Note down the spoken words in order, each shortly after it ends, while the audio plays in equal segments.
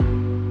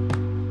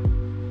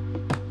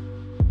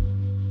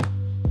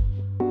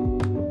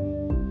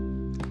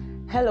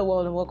Hello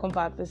world and welcome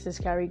back. This is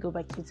Carrie Go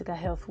by Cutica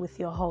Health with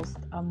your host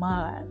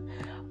Aman.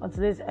 On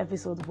today's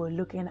episode, we're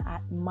looking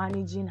at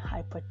managing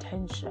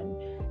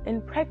hypertension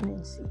in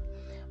pregnancy.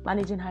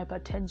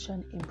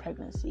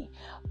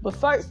 But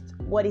first,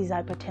 what is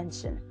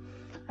hypertension?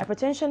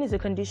 Hypertension is a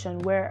condition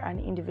where an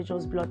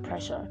individual's blood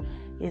pressure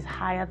is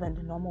higher than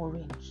the normal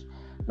range.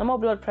 Normal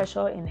blood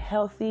pressure in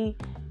healthy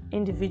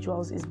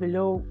individuals is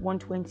below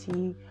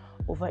 120/80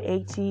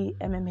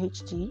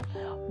 mmHg,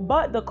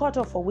 but the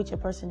cutoff for which a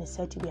person is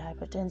said to be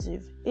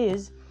hypertensive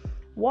is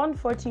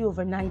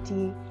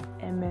 140/90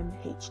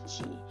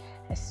 mmHg,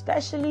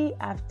 especially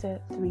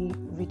after 3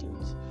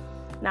 readings.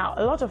 Now,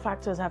 a lot of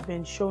factors have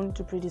been shown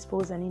to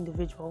predispose an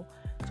individual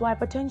to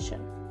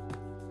hypertension,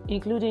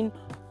 including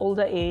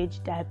older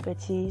age,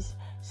 diabetes,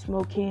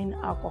 smoking,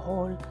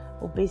 alcohol,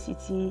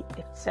 obesity,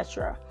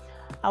 etc.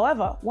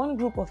 However, one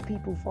group of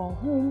people for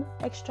whom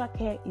extra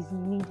care is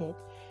needed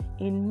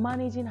in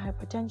managing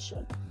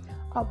hypertension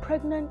are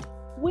pregnant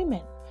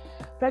women.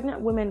 Pregnant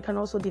women can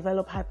also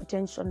develop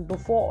hypertension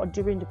before or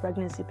during the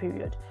pregnancy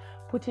period,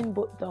 putting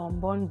both the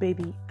unborn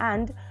baby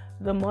and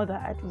the mother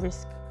at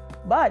risk.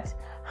 But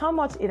how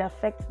much it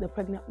affects the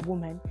pregnant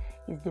woman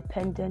is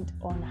dependent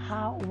on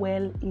how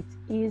well it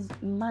is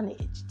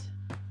managed.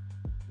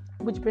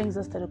 Which brings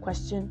us to the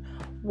question,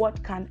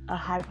 what can a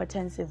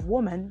hypertensive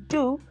woman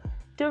do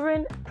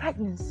during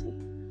pregnancy?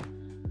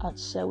 I'll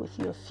share with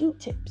you a few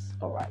tips,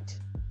 alright?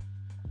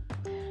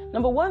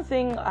 Number one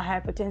thing a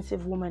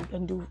hypertensive woman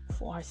can do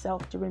for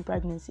herself during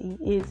pregnancy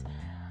is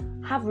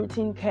have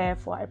routine care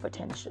for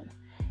hypertension.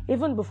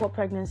 Even before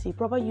pregnancy,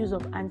 proper use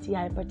of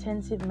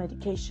antihypertensive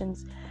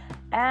medications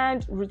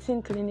and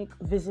routine clinic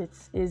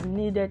visits is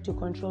needed to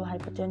control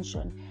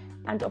hypertension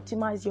and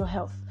optimize your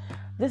health.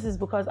 This is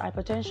because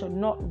hypertension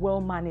not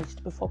well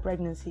managed before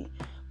pregnancy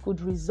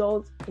could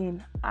result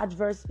in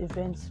adverse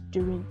events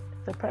during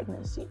the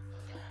pregnancy.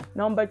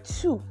 Number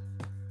 2,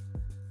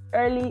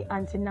 early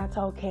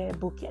antenatal care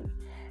booking.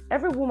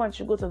 Every woman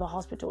should go to the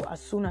hospital as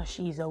soon as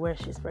she is aware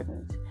she's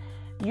pregnant.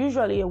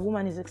 Usually, a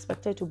woman is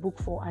expected to book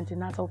for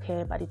antenatal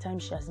care by the time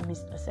she has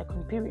missed a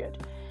second period.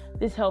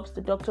 This helps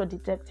the doctor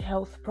detect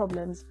health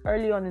problems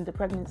early on in the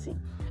pregnancy.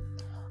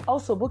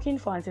 Also, booking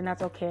for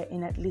antenatal care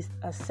in at least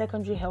a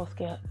secondary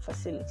healthcare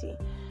facility,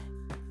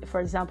 for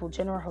example,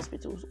 general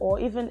hospitals, or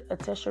even a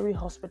tertiary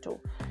hospital,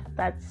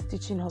 that's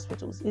teaching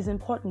hospitals, is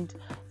important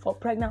for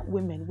pregnant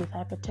women with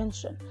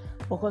hypertension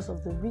because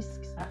of the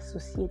risks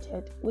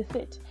associated with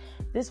it.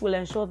 This will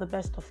ensure the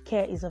best of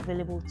care is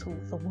available to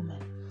the woman.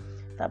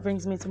 That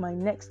brings me to my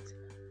next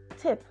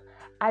tip,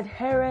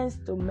 adherence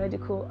to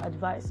medical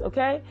advice,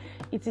 okay?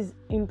 It is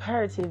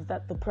imperative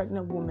that the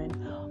pregnant woman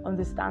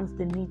understands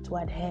the need to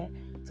adhere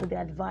to the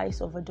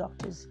advice of her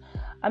doctors.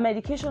 A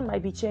medication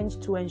might be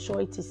changed to ensure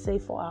it is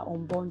safe for her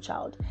unborn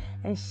child,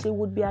 and she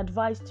would be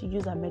advised to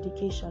use her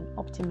medication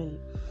optimally.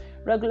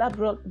 Regular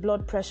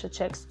blood pressure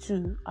checks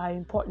too are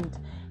important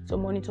to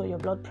monitor your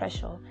blood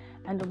pressure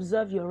and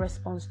observe your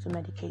response to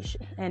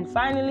medication. And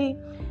finally,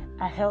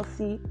 a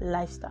healthy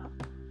lifestyle.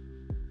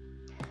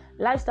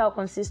 Lifestyle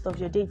consists of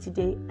your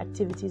day-to-day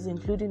activities,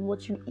 including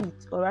what you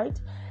eat,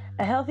 alright?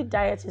 A healthy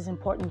diet is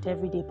important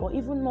every day, but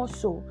even more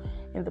so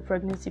in the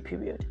pregnancy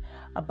period.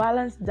 A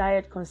balanced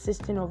diet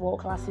consisting of all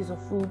classes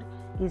of food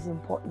is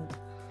important.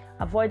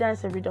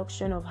 Avoidance and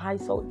reduction of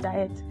high-salt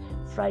diet,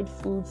 fried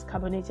foods,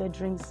 carbonated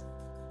drinks,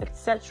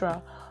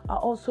 etc. are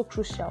also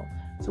crucial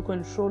to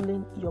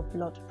controlling your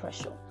blood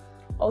pressure.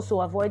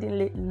 Also, avoiding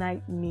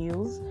late-night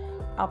meals,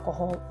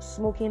 alcohol,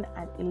 smoking,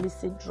 and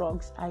illicit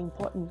drugs are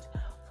important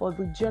for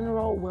the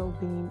general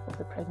well-being of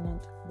the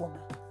pregnant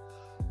woman.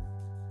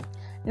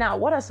 Now,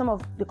 what are some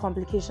of the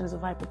complications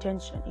of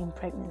hypertension in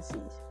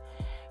pregnancies?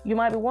 You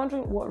might be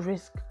wondering what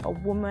risk a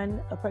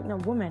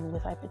pregnant woman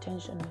with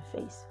hypertension may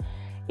face.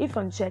 If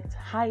unchecked,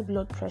 high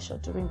blood pressure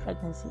during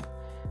pregnancy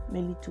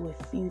may lead to a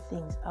few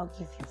things. I'll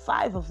give you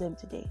 5 of them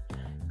today.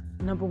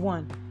 Number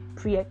 1,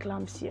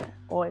 preeclampsia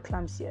or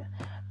eclampsia.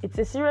 It's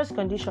a serious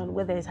condition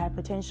where there is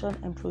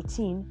hypertension and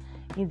protein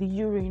in the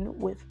urine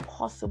with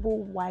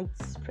possible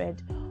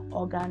widespread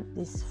organ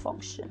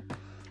dysfunction.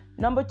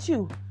 Number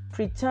 2,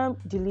 preterm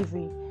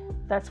delivery.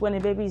 That's when a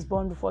baby is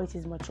born before it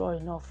is mature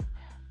enough,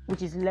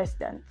 which is less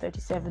than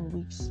 37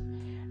 weeks.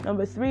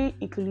 Number 3,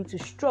 it could lead to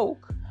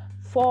stroke.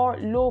 4,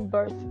 low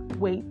birth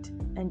weight.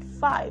 And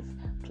 5,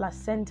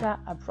 placenta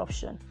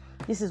abruption.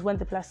 This is when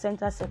the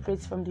placenta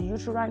separates from the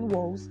uterine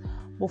walls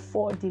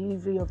before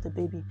delivery of the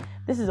baby.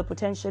 This is a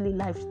potentially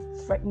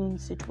life-threatening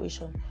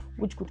situation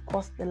which could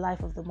cost the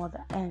life of the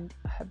mother and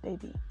her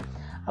baby.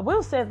 I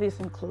will say this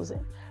in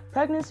closing.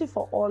 Pregnancy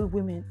for all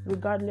women,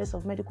 regardless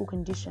of medical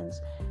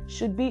conditions,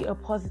 should be a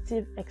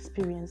positive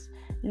experience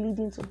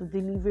leading to the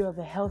delivery of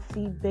a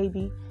healthy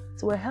baby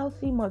to a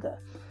healthy mother.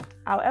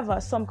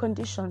 However, some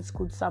conditions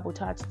could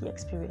sabotage the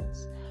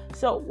experience.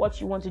 So what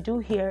you want to do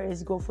here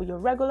is go for your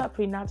regular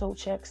prenatal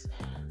checks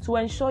to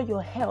ensure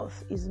your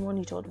health is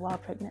monitored while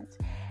pregnant.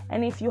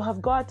 And if you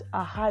have got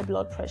a high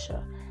blood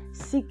pressure,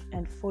 seek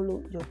and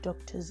follow your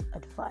doctor's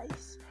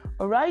advice.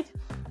 All right,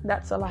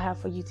 that's all I have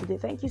for you today.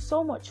 Thank you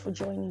so much for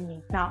joining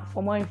me. Now,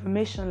 for more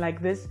information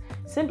like this,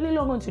 simply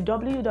log on to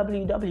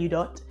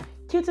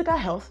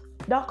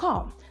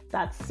www.cuticahealth.com.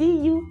 That's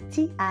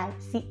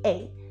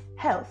CUTICA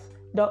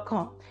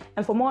health.com.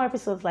 And for more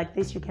episodes like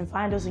this, you can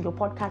find us on your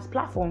podcast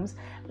platforms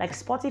like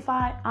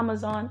Spotify,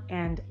 Amazon,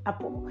 and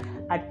Apple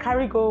at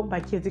Carigo by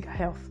Cutica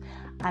Health.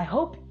 I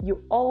hope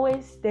you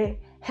always stay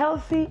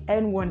healthy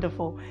and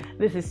wonderful.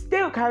 This is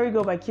still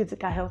Carigo by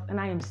Cutica Health, and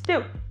I am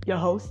still your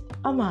host,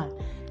 Aman.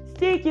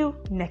 See you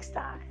next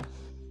time.